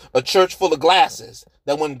as a church full of glasses,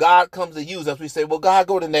 that when God comes to use us, we say, well, God,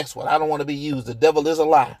 go to the next one. I don't want to be used. The devil is a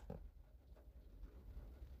lie.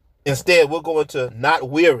 Instead, we're going to not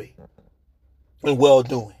weary in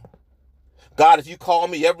well-doing. God, if you call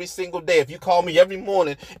me every single day, if you call me every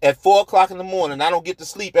morning at 4 o'clock in the morning, I don't get to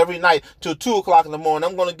sleep every night till 2 o'clock in the morning,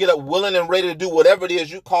 I'm going to get up willing and ready to do whatever it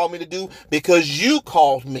is you call me to do because you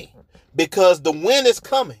called me. Because the wind is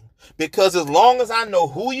coming. Because as long as I know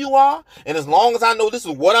who you are, and as long as I know this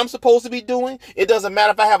is what I'm supposed to be doing, it doesn't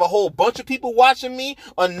matter if I have a whole bunch of people watching me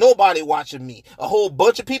or nobody watching me, a whole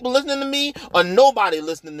bunch of people listening to me or nobody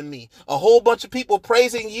listening to me, a whole bunch of people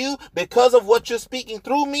praising you because of what you're speaking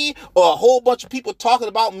through me, or a whole bunch of people talking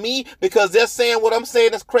about me because they're saying what I'm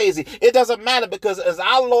saying is crazy. It doesn't matter, because as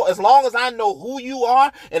long as I know who you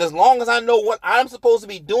are, and as long as I know what I'm supposed to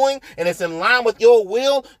be doing, and it's in line with your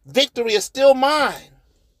will, victory is still mine.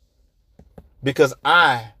 Because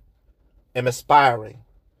I am aspiring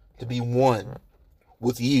to be one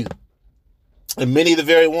with you. And many of the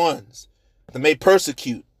very ones that may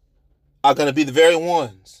persecute are going to be the very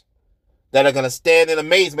ones that are going to stand in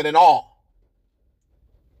amazement and awe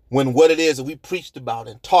when what it is that we preached about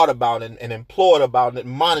and taught about and implored about and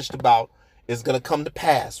admonished about is going to come to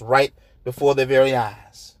pass right before their very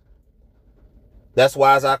eyes. That's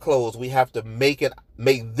why, as I close, we have to make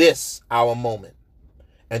this our moment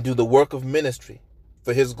and do the work of ministry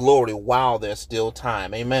for his glory while there's still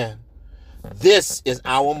time. Amen. This is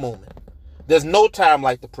our moment. There's no time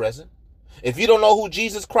like the present. If you don't know who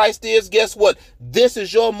Jesus Christ is, guess what? This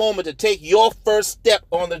is your moment to take your first step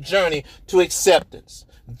on the journey to acceptance.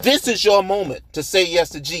 This is your moment to say yes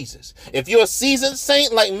to Jesus. If you're a seasoned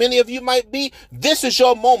saint, like many of you might be, this is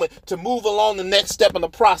your moment to move along the next step in the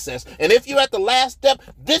process. And if you're at the last step,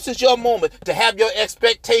 this is your moment to have your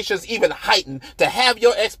expectations even heightened, to have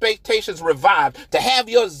your expectations revived, to have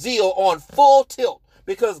your zeal on full tilt,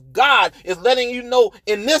 because God is letting you know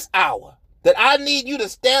in this hour that I need you to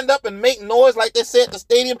stand up and make noise like they said at the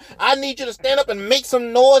stadium. I need you to stand up and make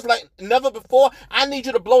some noise like never before. I need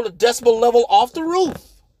you to blow the decibel level off the roof.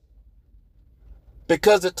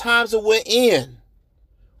 Because the times that we're in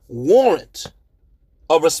warrant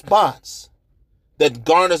a response that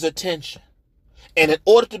garners attention. And in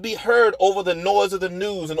order to be heard over the noise of the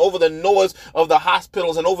news and over the noise of the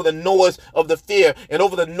hospitals and over the noise of the fear and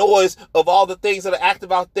over the noise of all the things that are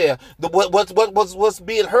active out there, what's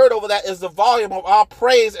being heard over that is the volume of our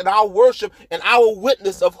praise and our worship and our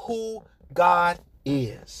witness of who God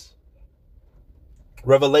is.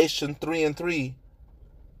 Revelation 3:3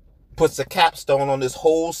 puts a capstone on this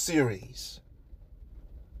whole series.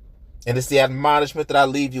 And it's the admonishment that I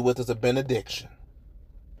leave you with as a benediction.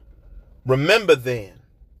 Remember then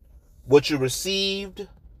what you received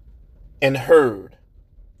and heard,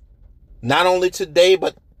 not only today,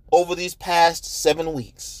 but over these past 7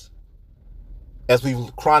 weeks, as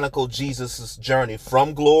we've chronicled Jesus' journey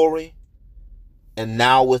from glory and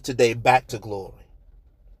now with today back to glory.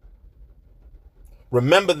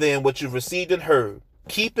 Remember then what you've received and heard.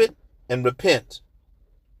 Keep it and repent.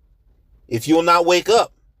 If you'll not wake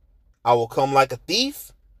up, I will come like a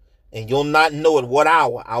thief, and you'll not know at what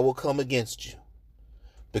hour I will come against you.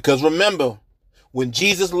 Because remember, when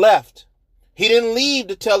Jesus left, he didn't leave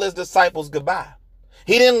to tell his disciples goodbye.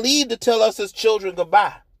 He didn't leave to tell us his children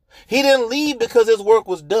goodbye. He didn't leave because his work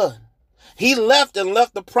was done. He left and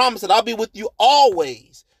left the promise that I'll be with you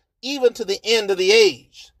always, even to the end of the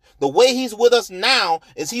age. The way he's with us now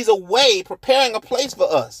is he's away preparing a place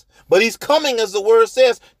for us. But he's coming, as the word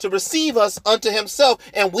says, to receive us unto himself.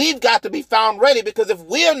 And we've got to be found ready, because if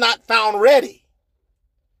we're not found ready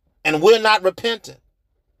and we're not repentant,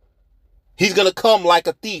 he's going to come like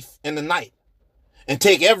a thief in the night and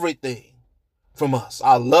take everything from us,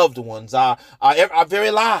 our loved ones, our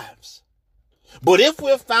very lives. But if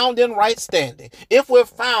we're found in right standing, if we're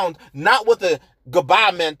found not with a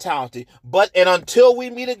goodbye mentality, but an until we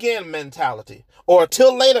meet again mentality, or a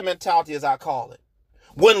till later mentality, as I call it,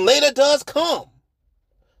 when later does come,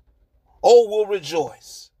 oh, we'll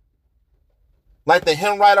rejoice. Like the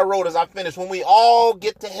hymn writer wrote as I finish, when we all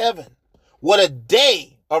get to heaven, what a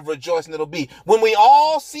day of rejoicing it'll be. When we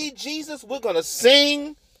all see Jesus, we're going to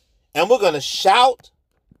sing and we're going to shout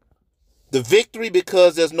the victory,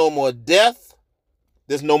 because there's no more death,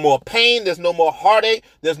 there's no more pain, there's no more heartache,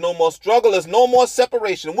 there's no more struggle, there's no more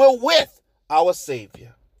separation. We're with our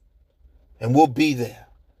Savior, and we'll be there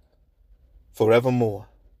forevermore.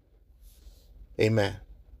 Amen.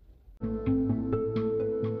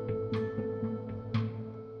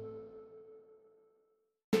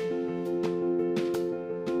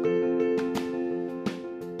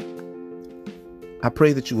 I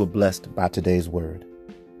pray that you were blessed by today's word.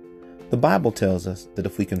 The Bible tells us that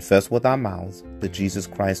if we confess with our mouths that Jesus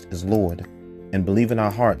Christ is Lord and believe in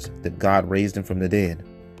our hearts that God raised him from the dead,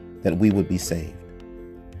 that we would be saved.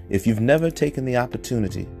 If you've never taken the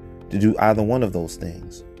opportunity to do either one of those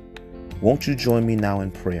things, won't you join me now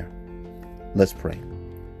in prayer? Let's pray.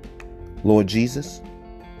 Lord Jesus,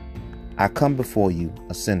 I come before you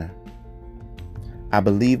a sinner. I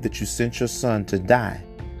believe that you sent your Son to die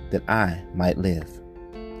that I might live.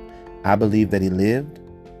 I believe that he lived,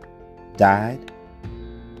 died,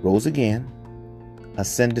 rose again,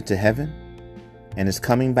 ascended to heaven, and is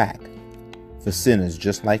coming back for sinners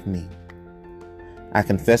just like me. I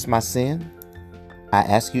confess my sin. I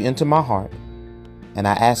ask you into my heart, and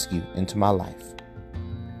I ask you into my life.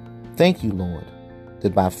 Thank you, Lord,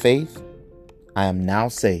 that by faith I am now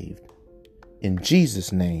saved. In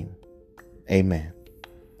Jesus' name, amen.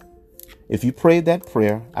 If you prayed that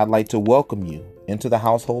prayer, I'd like to welcome you into the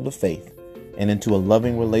household of faith and into a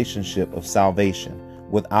loving relationship of salvation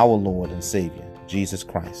with our Lord and Savior, Jesus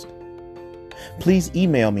Christ. Please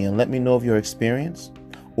email me and let me know of your experience,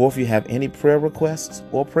 or if you have any prayer requests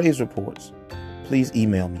or praise reports, please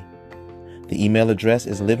email me. The email address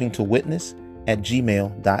is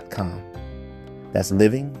living2witness@gmail.com. That's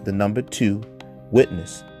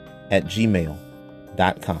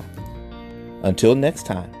living2witness@gmail.com. Until next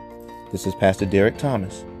time, this is Pastor Derek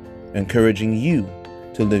Thomas, encouraging you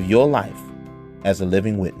to live your life as a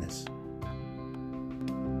living witness.